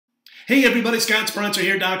Hey everybody, Scott Spreitzer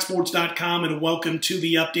here, DocSports.com, and welcome to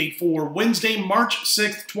the update for Wednesday, March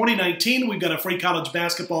 6th, 2019. We've got a free college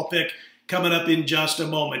basketball pick coming up in just a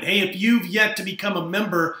moment. Hey, if you've yet to become a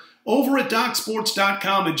member over at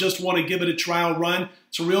DocSports.com and just want to give it a trial run,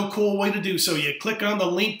 it's a real cool way to do so. You click on the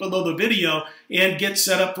link below the video and get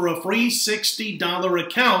set up for a free $60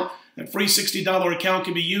 account. That free $60 account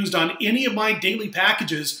can be used on any of my daily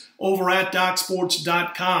packages over at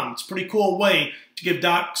DocSports.com. It's a pretty cool way to give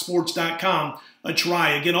DocSports.com a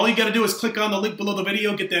try. Again, all you got to do is click on the link below the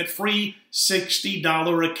video, get that free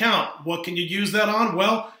 $60 account. What can you use that on?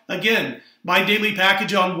 Well, again, my daily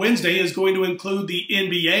package on Wednesday is going to include the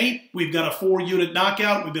NBA. We've got a 4-unit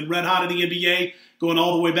knockout. We've been red hot in the NBA going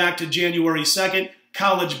all the way back to January 2nd.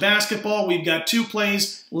 College basketball, we've got 2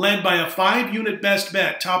 plays led by a 5-unit best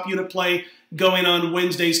bet, top unit play going on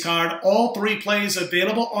Wednesday's card. All 3 plays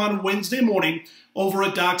available on Wednesday morning over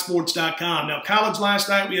at DocSports.com. Now, college last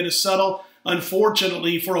night, we had to settle,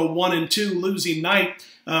 unfortunately, for a 1-2 losing night.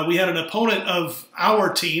 We had an opponent of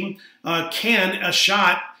our team, Ken, a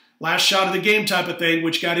shot, last shot of the game type of thing,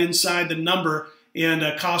 which got inside the number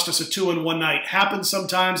and cost us a 2-1 night. Happens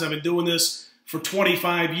sometimes. I've been doing this for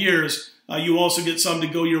 25 years. You also get some to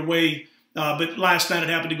go your way, but last night it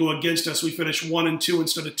happened to go against us. We finished 1-2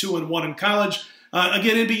 instead of 2-1 in college.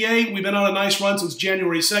 Again, NBA, we've been on a nice run since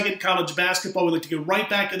January 2nd. College basketball, we like to get right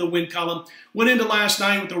back in the win column. Went into last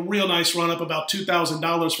night with a real nice run up, about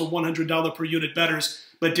 $2,000 for $100 per unit bettors,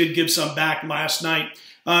 but did give some back last night.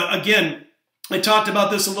 Again, I talked about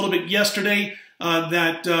this a little bit yesterday,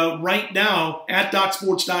 that right now at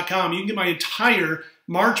DocSports.com, you can get my entire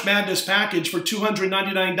March Madness package for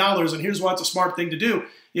 $299, and here's why it's a smart thing to do.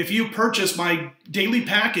 If you purchase my daily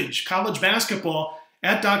package, college basketball,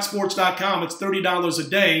 at DocSports.com, it's $30 a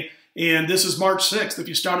day, and this is March 6th. If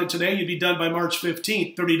you started today, you'd be done by March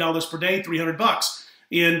 15th, $30 per day, $300.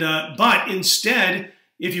 And but instead,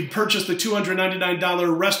 if you purchase the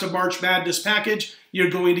 $299 rest of March Madness package, you're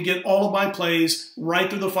going to get all of my plays right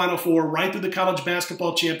through the Final Four, right through the College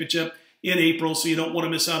Basketball Championship in April, so you don't want to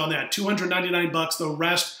miss out on that. $299, the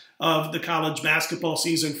rest of the college basketball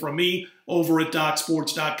season from me over at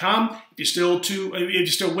DocSports.com. If you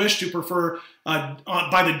still wish to prefer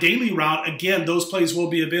by the daily route, again, those plays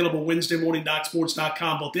will be available Wednesday morning,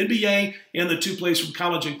 DocSports.com, both NBA and the 2 plays from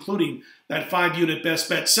college, including that 5-unit best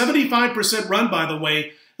bet. 75% run, by the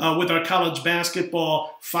way, with our college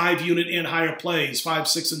basketball 5-unit and higher plays, 5,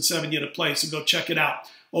 6, and 7-unit plays. So go check it out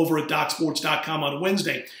over at DocSports.com on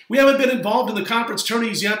Wednesday. We haven't been involved in the conference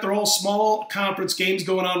tourneys yet. They're all small conference games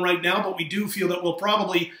going on right now, but we do feel that we'll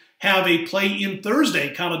probably have a play-in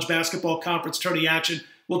Thursday college basketball conference tourney action.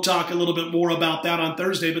 We'll talk a little bit more about that on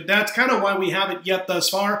Thursday, but that's kind of why we haven't yet thus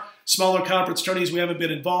far. Smaller conference tourneys, we haven't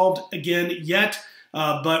been involved again yet,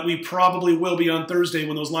 but we probably will be on Thursday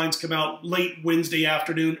when those lines come out late Wednesday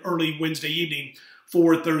afternoon, early Wednesday evening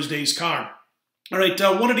for Thursday's card. All right,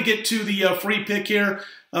 wanted to get to the free pick here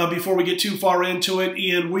before we get too far into it,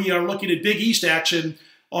 and we are looking at Big East action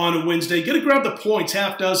on Wednesday. Going to grab the points,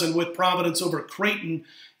 half dozen with Providence over Creighton.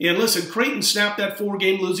 And listen, Creighton snapped that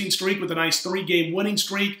 4-game losing streak with a nice 3-game winning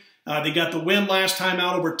streak. They got the win last time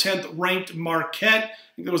out over 10th-ranked Marquette.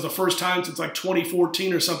 I think that was the first time since like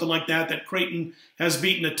 2014 or something like that that Creighton has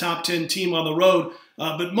beaten a top 10 team on the road.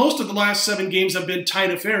 But most of the last 7 games have been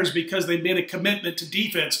tight affairs because they've made a commitment to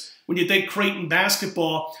defense. When you think Creighton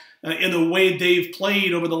basketball, in the way they've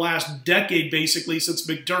played over the last decade, basically, since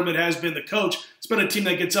McDermott has been the coach, it's been a team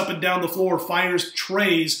that gets up and down the floor, fires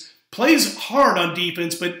trays, plays hard on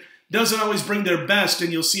defense, but doesn't always bring their best,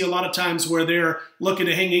 and you'll see a lot of times where they're looking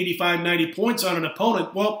to hang 85, 90 points on an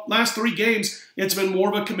opponent. Well, last 3 games, it's been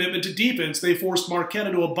more of a commitment to defense. They forced Marquette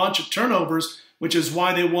into a bunch of turnovers, which is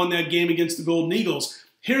why they won that game against the Golden Eagles.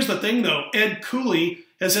 Here's the thing, though. Ed Cooley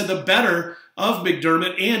has had the better of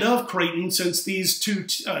McDermott and of Creighton since these 2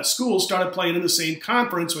 schools started playing in the same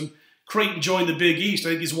conference when Creighton joined the Big East. I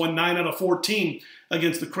think he's won 9 out of 14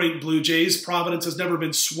 against the Creighton Blue Jays. Providence has never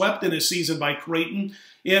been swept in a season by Creighton,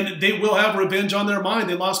 and they will have revenge on their mind.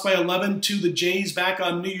 They lost by 11 to the Jays back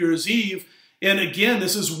on New Year's Eve. And again,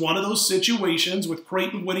 this is one of those situations with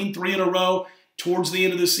Creighton winning 3 in a row towards the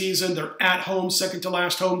end of the season. They're at home, second to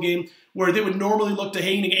last home game, where they would normally look to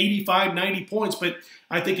hang 85, 90 points. But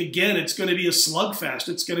I think, again, it's going to be a slugfest.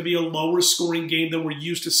 It's going to be a lower scoring game than we're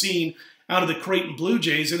used to seeing out of the Creighton Blue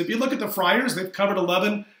Jays. And if you look at the Friars, they've covered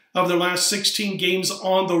 11 of their last 16 games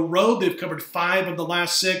on the road. They've covered 5 of the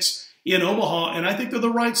last 6 in Omaha. And I think they're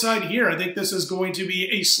the right side here. I think this is going to be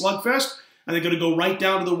a slugfest. I think they're going to go right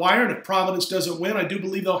down to the wire. And if Providence doesn't win, I do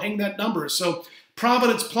believe they'll hang that number. So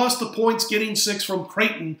Providence plus the points, getting 6 from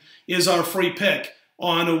Creighton is our free pick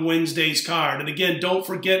on Wednesday's card. And again, don't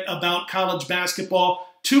forget about college basketball.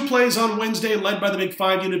 2 plays on Wednesday, led by the Big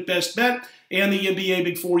 5 unit best bet, and the NBA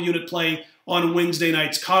Big 4 unit play on Wednesday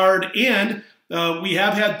night's card. And we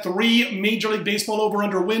have had 3 Major League Baseball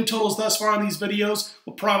over-under win totals thus far on these videos.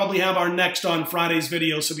 We'll probably have our next on Friday's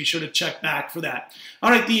video, so be sure to check back for that. All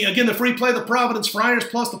right, again, the free play, the Providence Friars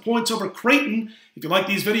plus the points over Creighton. If you like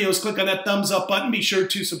these videos, click on that thumbs up button. Be sure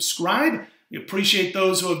to subscribe. We appreciate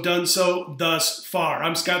those who have done so thus far.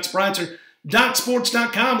 I'm Scott Spreitzer,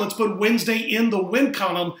 DocSports.com. Let's put Wednesday in the win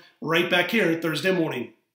column right back here Thursday morning.